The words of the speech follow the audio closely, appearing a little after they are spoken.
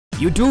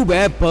YouTube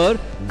app पर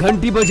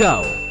घंटी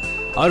बजाओ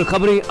और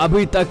खबरें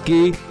अभी तक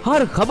की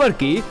हर खबर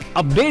की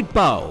अपडेट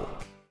पाओ।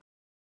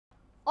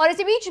 और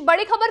इसी बीच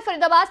बड़ी खबर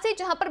फरीदाबाद से,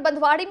 जहां पर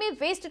बंधवाड़ी में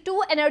वेस्ट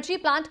टू एनर्जी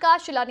प्लांट का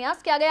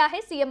शिलान्यास किया गया है।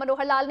 सीएम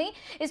मनोहर लाल ने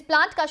इस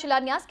प्लांट का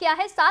शिलान्यास किया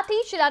है। साथ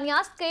ही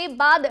शिलान्यास के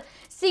बाद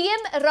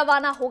सीएम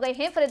रवाना हो गए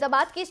हैं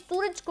फरीदाबाद के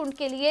सूरज कुंड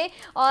के लिए।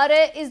 और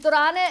इस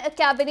दौरान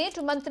कैबिनेट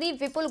मंत्री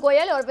विपुल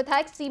गोयल और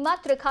विधायक सीमा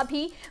त्रिखा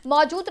भी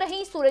मौजूद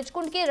रही। सूरज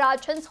कुंड के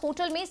राजहंस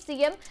होटल में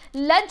सीएम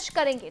लंच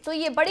करेंगे। तो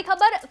ये बड़ी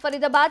खबर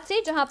फरीदाबाद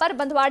से, जहां पर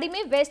बंधवाड़ी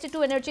में वेस्ट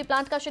टू एनर्जी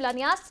प्लांट का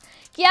शिलान्यास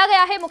किया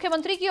गया है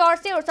मुख्यमंत्री की ओर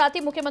से। और साथ ही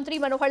मुख्यमंत्री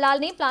मनोहर लाल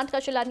ने प्लांट का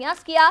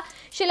शिलान्यास किया।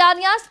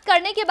 शिलान्यास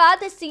करने के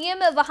बाद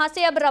सीएम वहां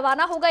से अब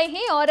रवाना हो गए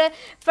हैं और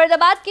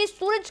फरीदाबाद के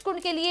सूरज कुंड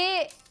के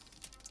लिए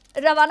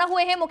रवाना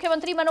हुए हैं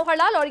मुख्यमंत्री मनोहर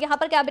लाल। और यहां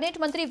पर कैबिनेट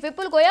मंत्री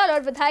विपुल गोयल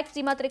और विधायक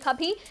सीमा त्रिखा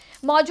भी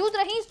मौजूद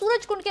रही।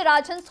 सूरज कुंड के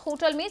राजहंस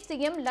होटल में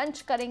सीएम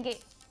लंच करेंगे।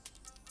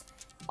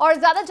 और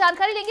ज्यादा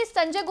जानकारी लेंगे,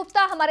 संजय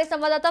गुप्ता हमारे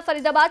संवाददाता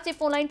फरीदाबाद से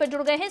फोन लाइन पर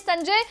जुड़ गए हैं।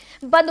 संजय,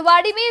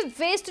 बंधवाड़ी में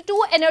वेस्ट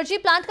टू एनर्जी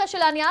प्लांट का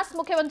शिलान्यास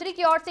मुख्यमंत्री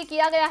की ओर से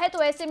किया गया है,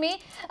 तो ऐसे में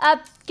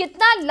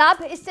कितना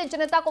लाभ इससे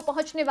जनता को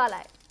पहुंचने वाला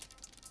है?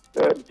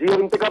 जी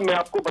अंतिका, मैं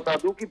आपको बता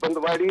दूं कि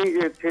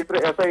बंधवाड़ी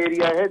क्षेत्र ऐसा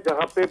एरिया है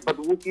जहां पे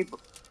बदबू की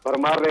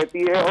भरमार रहती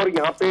है और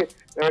यहाँ पे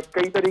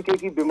कई तरीके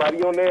की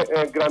बीमारियों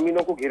ने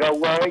ग्रामीणों को घिरा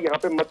हुआ है। यहाँ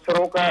पे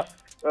मच्छरों का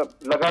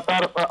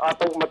लगातार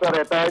आतंक मचा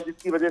रहता है,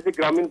 जिसकी वजह से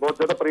ग्रामीण बहुत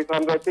ज्यादा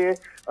परेशान रहते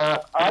हैं।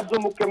 आज जो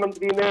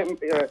मुख्यमंत्री ने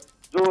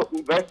जो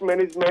वेस्ट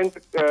मैनेजमेंट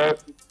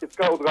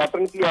इसका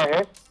उद्घाटन किया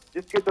है,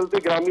 जिसके चलते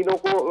ग्रामीणों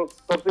को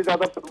सबसे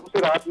ज्यादा प्रदूषण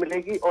से राहत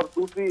मिलेगी और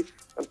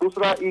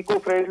दूसरा इको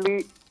फ्रेंडली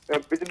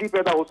बिजली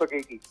पैदा हो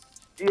सकेगी।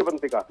 जी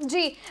अवंतिका।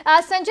 जी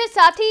संजय,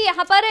 साथ ही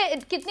यहाँ पर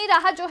कितनी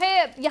राहत जो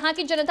है यहाँ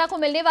की जनता को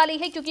मिलने वाली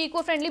है, क्योंकि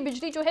इको फ्रेंडली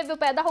बिजली जो है वो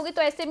पैदा होगी।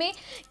 तो ऐसे में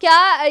क्या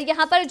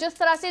यहाँ पर जिस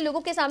तरह से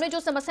लोगों के सामने जो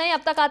समस्याएं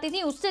अब तक आती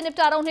थी, उससे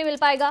निपटारा उन्हें मिल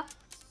पाएगा?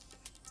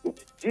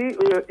 जी,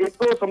 एक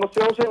तो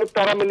समस्याओं से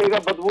निपटारा मिलेगा,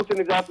 बदबू से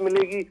निजात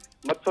मिलेगी,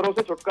 मच्छरों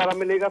से छुटकारा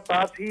मिलेगा।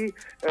 साथ ही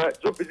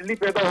जो बिजली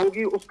पैदा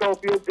होगी उसका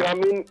उपयोग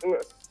ग्रामीण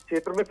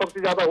क्षेत्र में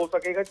सबसे ज्यादा हो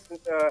सकेगा।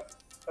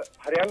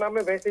 हरियाणा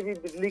में वैसे भी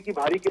बिजली की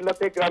भारी किल्लत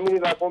है ग्रामीण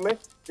इलाकों में,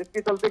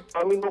 जिसके चलते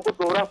ग्रामीणों को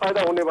दोहरा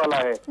फायदा होने वाला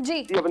है।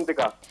 जी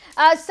अवंतिका।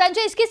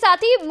 संजय, इसके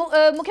साथ ही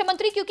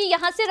मुख्यमंत्री क्योंकि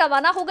यहाँ से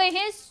रवाना हो गए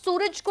हैं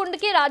सूरज कुंड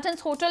के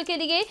राजहंस होटल के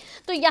लिए,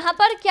 तो यहाँ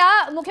पर क्या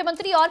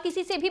मुख्यमंत्री और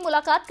किसी से भी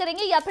मुलाकात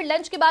करेंगे या फिर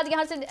लंच के बाद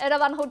यहाँ से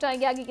रवाना हो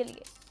जाएंगे आगे के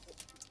लिए?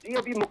 जी,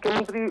 अभी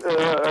मुख्यमंत्री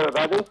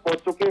राजहंस पहुंच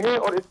चुके हैं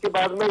और इसके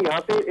बाद में यहाँ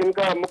से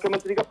इनका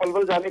मुख्यमंत्री का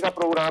पलवल जाने का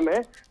प्रोग्राम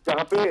है,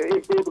 जहाँ पे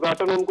एक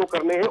उद्घाटन उनको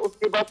करने हैं।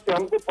 उसके बाद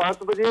शाम को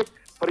 5 बजे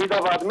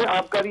फरीदाबाद में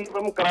आबकारी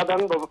एवं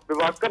कराधान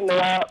विभाग का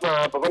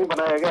नया भवन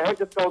बनाया गया है,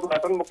 जिसका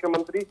उद्घाटन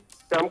मुख्यमंत्री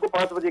शाम को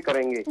 5 बजे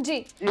करेंगे। जी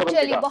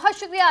चलिए, बहुत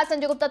शुक्रिया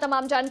संजय गुप्ता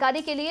तमाम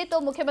जानकारी के लिए। तो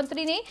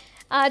मुख्यमंत्री ने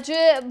आज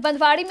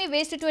बंधवाड़ी में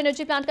वेस्ट टू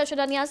एनर्जी प्लांट का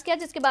शिलान्यास किया,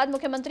 जिसके बाद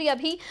मुख्यमंत्री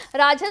अभी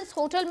राजहंस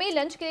होटल में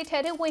लंच के लिए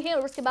ठहरे हुए हैं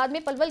और उसके बाद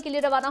में पलवल के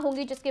लिए रवाना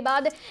होंगे, जिसके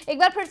बाद एक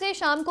बार फिर से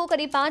शाम को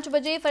करीब 5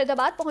 बजे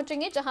फरीदाबाद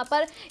पहुंचेंगे, जहां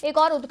पर एक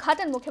और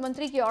उद्घाटन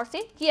मुख्यमंत्री की ओर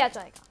से किया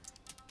जाएगा।